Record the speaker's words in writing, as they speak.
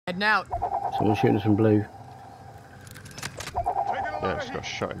Heading out. Someone's shooting us from blue. Yeah, just got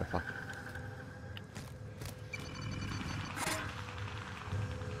shot in the fuck.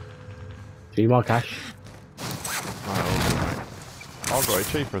 Do you want cash? I've got it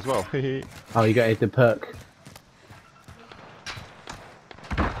cheaper as well. Oh, you got the perk.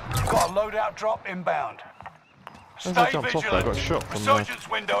 Got a loadout drop inbound. As Stay I jumped off there, I got vigilant. shot from the Resurgence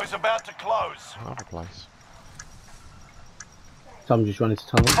window is about to close. other place. Some just running to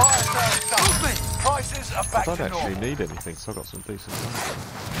tunnel. Fire sales done. Prices are I back don't to actually normal. need anything, so I got some decent money.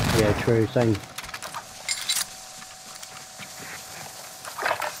 Yeah, true. Same.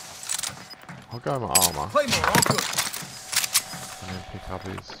 I'll go with my armour Claymore, all good. and then pick up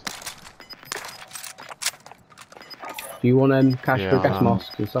his. Do you want cash Yeah, for gas I know.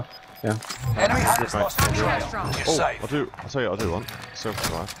 masks and stuff? Yeah. Enemy has lost control. You're Oh, safe. I'll tell you what I do want.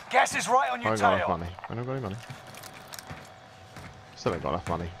 Self-revive. Gas is right on I your ain't got enough tail. money. I don't got any money. Still ain't got enough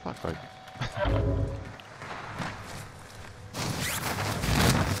money. Fuck's sake.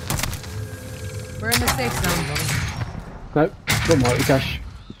 We're in the safe zone, buddy. Nope. Got mine at the cash.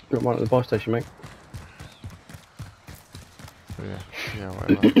 Got mine at the buy station, mate. Yeah,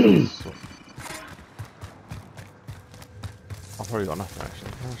 whatever. I've probably got nothing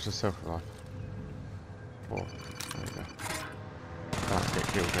actually. How much does self-revive? 4. There you go. Can't get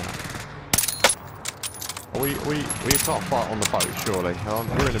killed now. We can't fight on the boat, surely.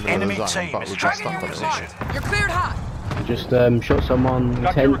 We're in the middle Enemy of the zone, team but is we're just tracking stuck your on it. position. You're cleared hot. Just shot someone in the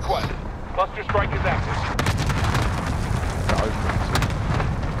Got your tent. request. Cluster strike is active. Got open.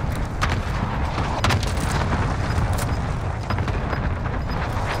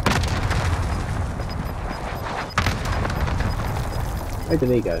 Where did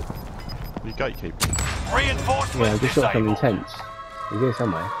he go? You gatekeeper. Yeah, I Reinforcements just shot some in disabled. tents. He's here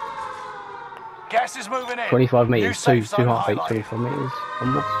somewhere. Gas is moving in. 25 New metres, safe two zone heartbeats, highlighted. 25 metres.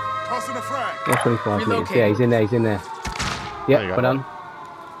 Onwards. Tossing a frag. Or 25 metres. Relocating. Yeah, he's in there, he's in there. There Yep, you go. well done.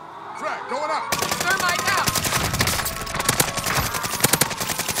 Frag going out. Thermite out.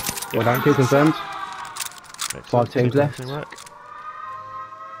 Well done, kill confirmed. Excellent. 5 teams left. Team work.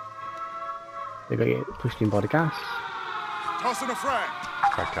 They're going to get pushed in by the gas. Tossing a frag.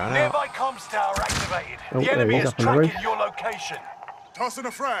 Back down out. Nearby comms tower activated. Oh, The there enemy he is, is up on the tracking roof. your location. Tossing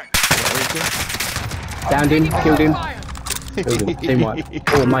a frag. Downed him, killed him. Fire. Killed him. Team wipe.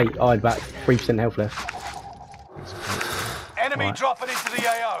 Oh mate, I had about 3% health left. Enemy Right. dropping into the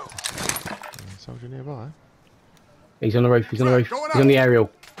AO. Soldier nearby. He's on the roof, he's on the roof. He's on the aerial.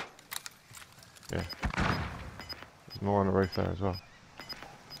 Yeah. There's more on the roof there as well.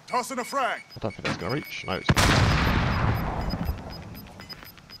 Tossing a frag. I don't think that's going to reach. No, it's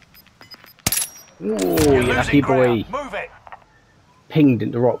Oh, You're you losing lucky boy. ground. Move it. Pinged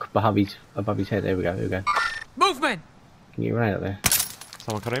into the rock above his head. There we go, there we go. Movement. Can you run out there?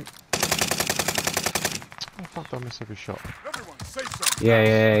 someone cut him. Oh fuck, did I miss every shot? Everyone, safe zone. Yeah,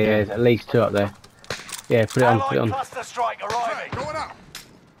 there's at least 2 up there. Yeah, put it on, put it Allied on. cluster strike Frag arriving. going out.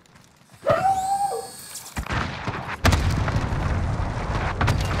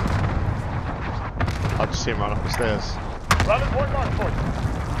 I just see him run up the stairs. Running point mark for you.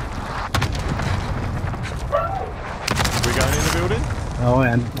 We going in the building? Oh, I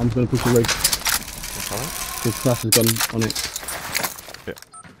am. I'm going to push the roof. That's alright. His plus has gone on it. Yeah.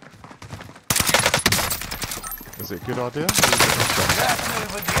 Is it a good idea? That's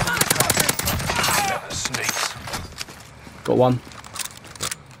moving the enemy traffic. Never sneaks. Got one.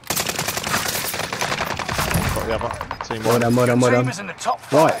 Got the other. Team Well one. done, well done, well Team done. is in the top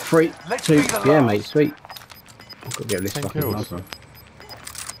 5. Right, 3, Let's 2. be the Yeah, last. mate, sweet. I've got to get this 10 fucking kills. blood,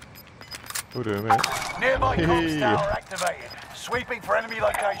 We'll do a minute. Nearby comms Hey. tower activated. Sweeping for enemy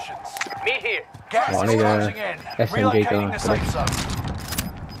locations. Me here. Gas Right, I is need a closing in. SMG Relocating gun the for safe this. zone.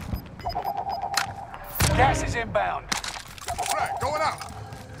 Gas is inbound. Frag going out.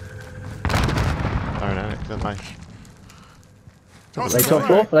 Don't know it, don't they? Are Tossing they a top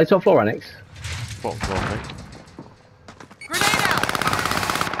floor? Are frag. they top floor, Annex? Bottom floor, I think. Grenade out.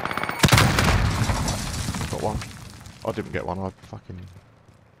 Got one. I didn't get one, I fucking...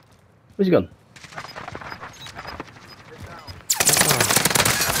 Where's he gone?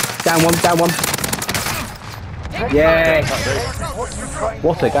 Down one, down one. Yes!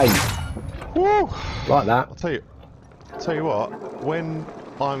 What a game. Woo! Like that. I'll tell you what, when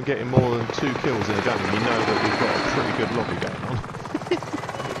I'm getting more than 2 kills in a game, you know that we've got a pretty good lobby going on.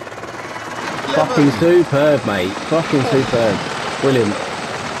 Fucking superb, mate. Fucking superb. Brilliant.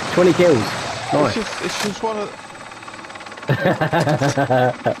 20 kills. Nice. It's just one of...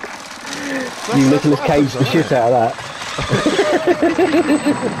 You Nicolas Cage the shit out of that.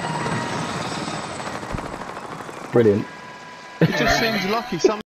 Brilliant. It just seems lucky. Some